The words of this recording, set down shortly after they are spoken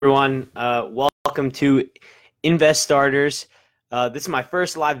Everyone. Welcome to Invest Starters. This is my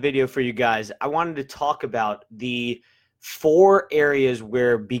first live video for you guys. I wanted to talk about the 4 areas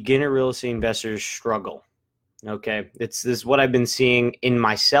where beginner real estate investors struggle. Okay, this is what I've been seeing in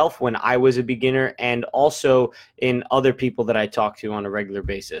myself when I was a beginner and also in other people that I talk to on a regular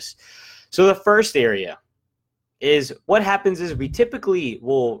basis. So the first area is what happens is we typically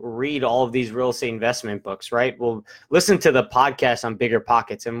will read all of these real estate investment books, right? We'll listen to the podcast on Bigger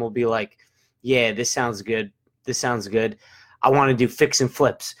Pockets and we'll be like, yeah, this sounds good. This sounds good. I want to do fix and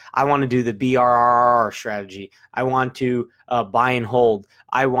flips. I want to do the BRRR strategy. I want to buy and hold.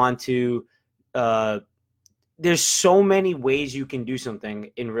 I want to there's so many ways you can do something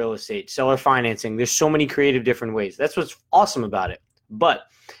in real estate. Seller financing. There's so many creative different ways. That's what's awesome about it. But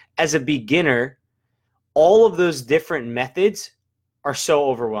as a beginner, all of those different methods are so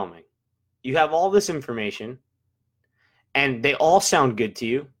overwhelming. You have all this information and they all sound good to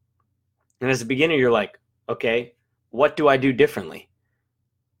you. And as a beginner, you're like, okay, what do I do differently?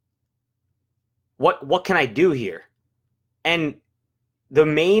 What can I do here? And the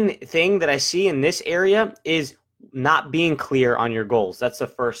main thing that I see in this area is not being clear on your goals. That's the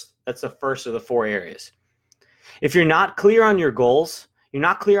first of the 4 areas. If you're not clear on your goals, you're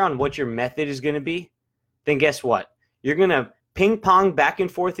not clear on what your method is going to be, then guess what? You're going to ping pong back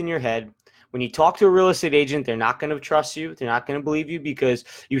and forth in your head. When you talk to a real estate agent, they're not going to trust you. They're not going to believe you because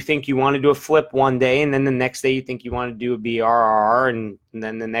you think you want to do a flip one day, and then the next day you think you want to do a BRRR, and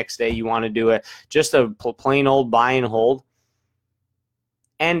then the next day you want to do just a plain old buy and hold.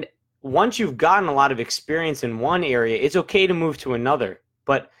 And once you've gotten a lot of experience in one area, it's okay to move to another.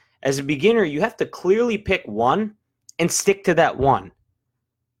 But as a beginner, you have to clearly pick one and stick to that one.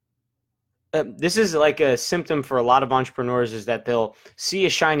 This is like a symptom for a lot of entrepreneurs is that they'll see a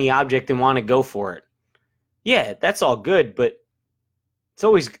shiny object and want to go for it. Yeah, that's all good, but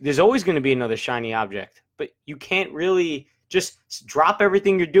there's always going to be another shiny object. But you can't really just drop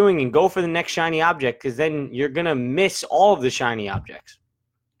everything you're doing and go for the next shiny object because then you're going to miss all of the shiny objects.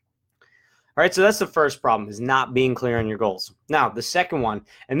 All right, so that's the first problem is not being clear on your goals. Now, the second one,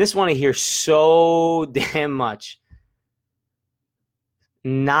 and this one I hear so damn much,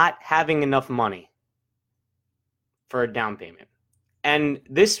 not having enough money for a down payment. And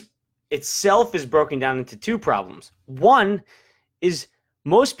this itself is broken down into 2 problems. One is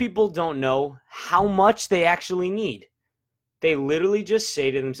most people don't know how much they actually need. They literally just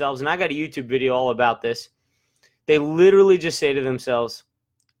say to themselves, and I got a YouTube video all about this. They literally just say to themselves,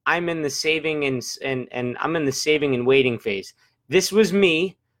 I'm in the saving and I'm in the saving and waiting phase. This was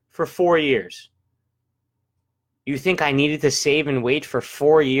me for 4 years. You think I needed to save and wait for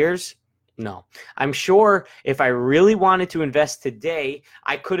 4 years? No. I'm sure if I really wanted to invest today,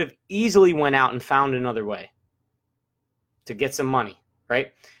 I could have easily went out and found another way to get some money,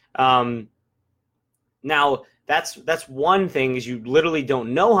 right? Now, that's one thing is you literally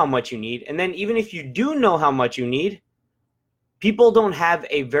don't know how much you need. And then even if you do know how much you need, people don't have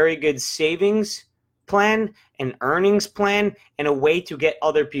a very good savings plan, an earnings plan, and a way to get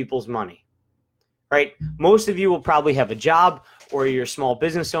other people's money. Right? Most of you will probably have a job or you're a small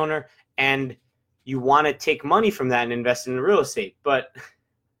business owner and you want to take money from that and invest in real estate. But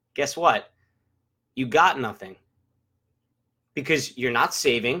guess what? You got nothing because you're not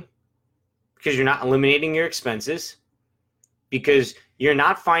saving, because you're not eliminating your expenses, because you're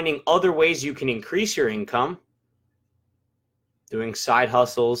not finding other ways you can increase your income, doing side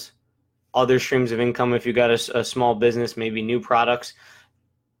hustles, other streams of income if you got a small business, maybe new products.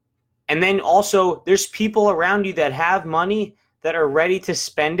 And then also there's people around you that have money that are ready to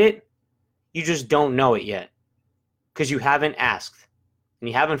spend it. You just don't know it yet because you haven't asked and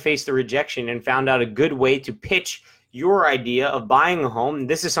you haven't faced the rejection and found out a good way to pitch your idea of buying a home. And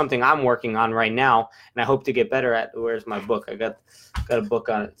this is something I'm working on right now and I hope to get better at. Where's my book? I got a book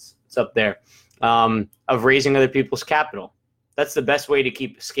on it. It's up there, of raising other people's capital. That's the best way to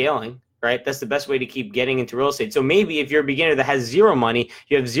keep scaling. Right? That's the best way to keep getting into real estate. So maybe if you're a beginner that has 0 money,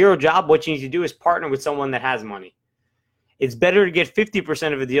 you have 0 job, what you need to do is partner with someone that has money. It's better to get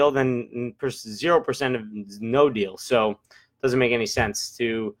 50% of a deal than 0% of no deal. So it doesn't make any sense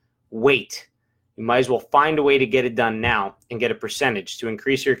to wait. You might as well find a way to get it done now and get a percentage to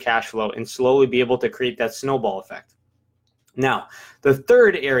increase your cash flow and slowly be able to create that snowball effect. Now, the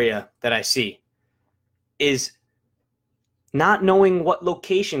third area that I see is not knowing what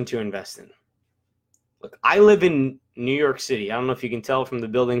location to invest in. Look, I live in New York City. I don't know if you can tell from the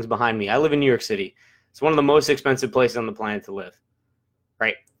buildings behind me. I live in New York City. It's one of the most expensive places on the planet to live,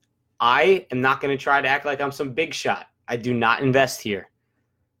 right? I am not going to try to act like I'm some big shot. I do not invest here.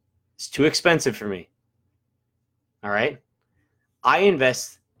 It's too expensive for me. All right? I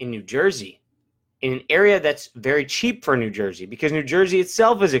invest in New Jersey, in an area that's very cheap for New Jersey, because New Jersey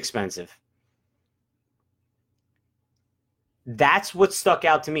itself is expensive. That's what stuck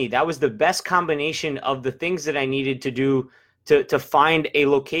out to me. That was the best combination of the things that I needed to do to find a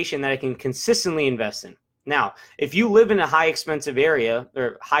location that I can consistently invest in. Now, if you live in a high expensive area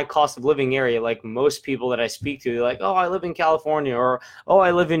or high cost of living area, like most people that I speak to, they're like, oh, I live in California, or, oh,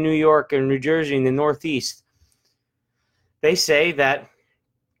 I live in New York or New Jersey in the Northeast. They say that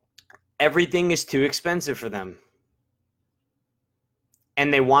everything is too expensive for them.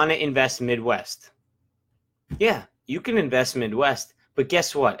 And they want to invest Midwest. Yeah, you can invest Midwest, but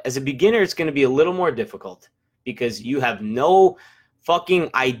guess what? As a beginner, it's going to be a little more difficult because you have no fucking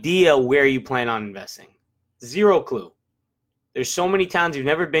idea where you plan on investing. Zero clue. There's so many towns you've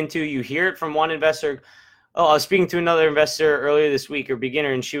never been to. You hear it from one investor. Oh, I was speaking to another investor earlier this week, or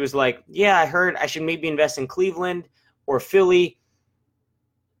beginner, and she was like, yeah, I heard I should maybe invest in Cleveland or Philly.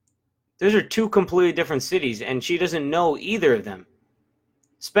 Those are two completely different cities, and she doesn't know either of them.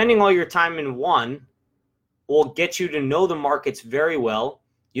 Spending all your time in one will get you to know the markets very well.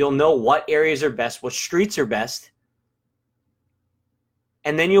 You'll know what areas are best, what streets are best,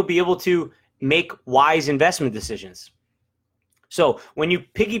 and then you'll be able to make wise investment decisions. So when you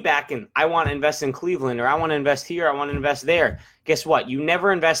piggyback and I want to invest in Cleveland, or I want to invest here, I want to invest there, guess what? You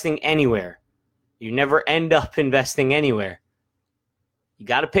never investing anywhere. You never end up investing anywhere. You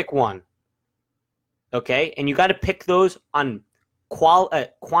got to pick one. Okay? And you got to pick those on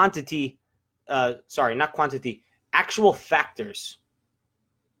actual factors.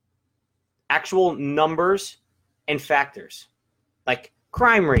 Actual numbers and factors. Like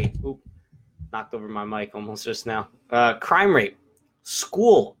crime rate. Oop, knocked over my mic almost just now. Crime rate,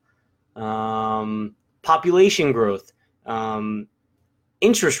 school, population growth,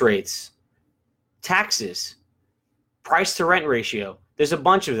 interest rates, taxes, price to rent ratio. There's a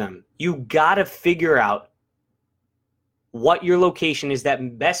bunch of them. You got to figure out what your location is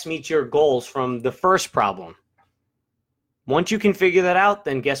that best meets your goals from the first problem. Once you can figure that out,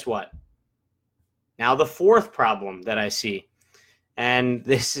 then guess what? Now the fourth problem that I see, and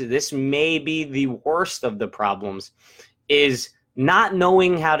this may be the worst of the problems, is not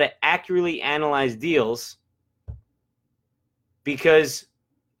knowing how to accurately analyze deals. Because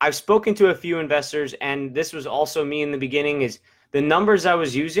I've spoken to a few investors, and this was also me in the beginning, is the numbers I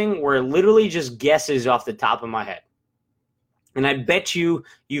was using were literally just guesses off the top of my head. And I bet you've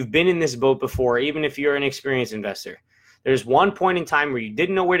been in this boat before, even if you're an experienced investor. There's one point in time where you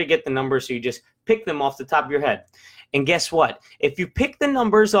didn't know where to get the numbers, so you just picked them off the top of your head. And guess what? If you pick the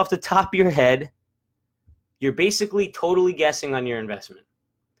numbers off the top of your head, you're basically totally guessing on your investment.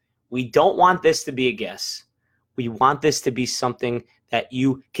 We don't want this to be a guess. We want this to be something that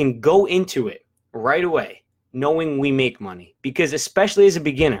you can go into it right away, knowing we make money. Because especially as a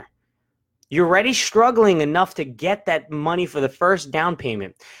beginner, you're already struggling enough to get that money for the first down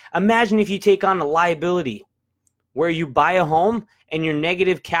payment. Imagine if you take on a liability where you buy a home and you're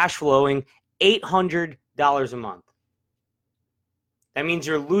negative cash flowing $800 a month. That means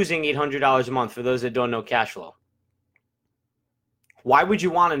you're losing $800 a month for those that don't know cash flow. Why would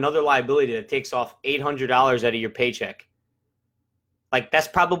you want another liability that takes off $800 out of your paycheck? Like, that's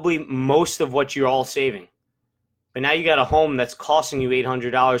probably most of what you're all saving. But now you got a home that's costing you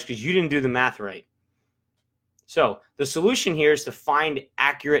 $800 because you didn't do the math right. So the solution here is to find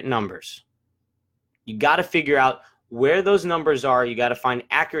accurate numbers. You got to figure out where those numbers are. You got to find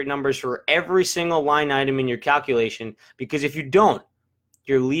accurate numbers for every single line item in your calculation, because if you don't,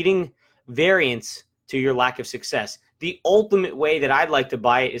 you're leading variance to your lack of success. The ultimate way that I'd like to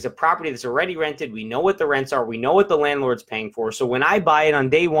buy it is a property that's already rented. We know what the rents are. We know what the landlord's paying for. So when I buy it on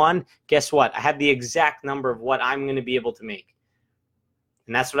day one, guess what? I have the exact number of what I'm going to be able to make.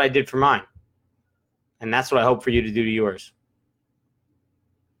 And that's what I did for mine. And that's what I hope for you to do to yours.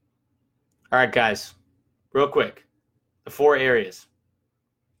 All right, guys, real quick. The 4 areas.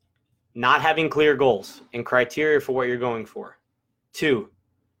 Not having clear goals and criteria for what you're going for. 2,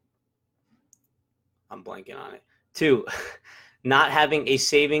 I'm blanking on it. 2, not having a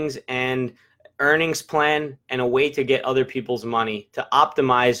savings and earnings plan and a way to get other people's money to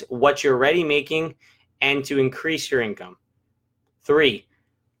optimize what you're already making and to increase your income. 3,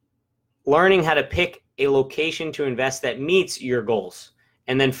 learning how to pick a location to invest that meets your goals.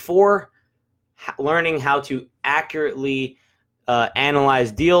 And then 4, learning how to accurately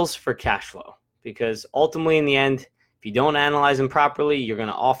analyze deals for cash flow. Because ultimately, in the end, if you don't analyze them properly, you're going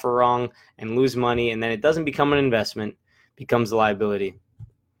to offer wrong and lose money, and then it doesn't become an investment, it becomes a liability.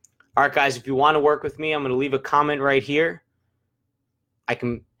 All right, guys, if you want to work with me, I'm going to leave a comment right here. I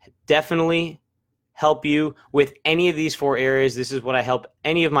can definitely help you with any of these 4 areas. This is what I help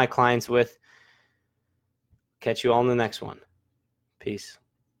any of my clients with. Catch you all in the next one. Peace.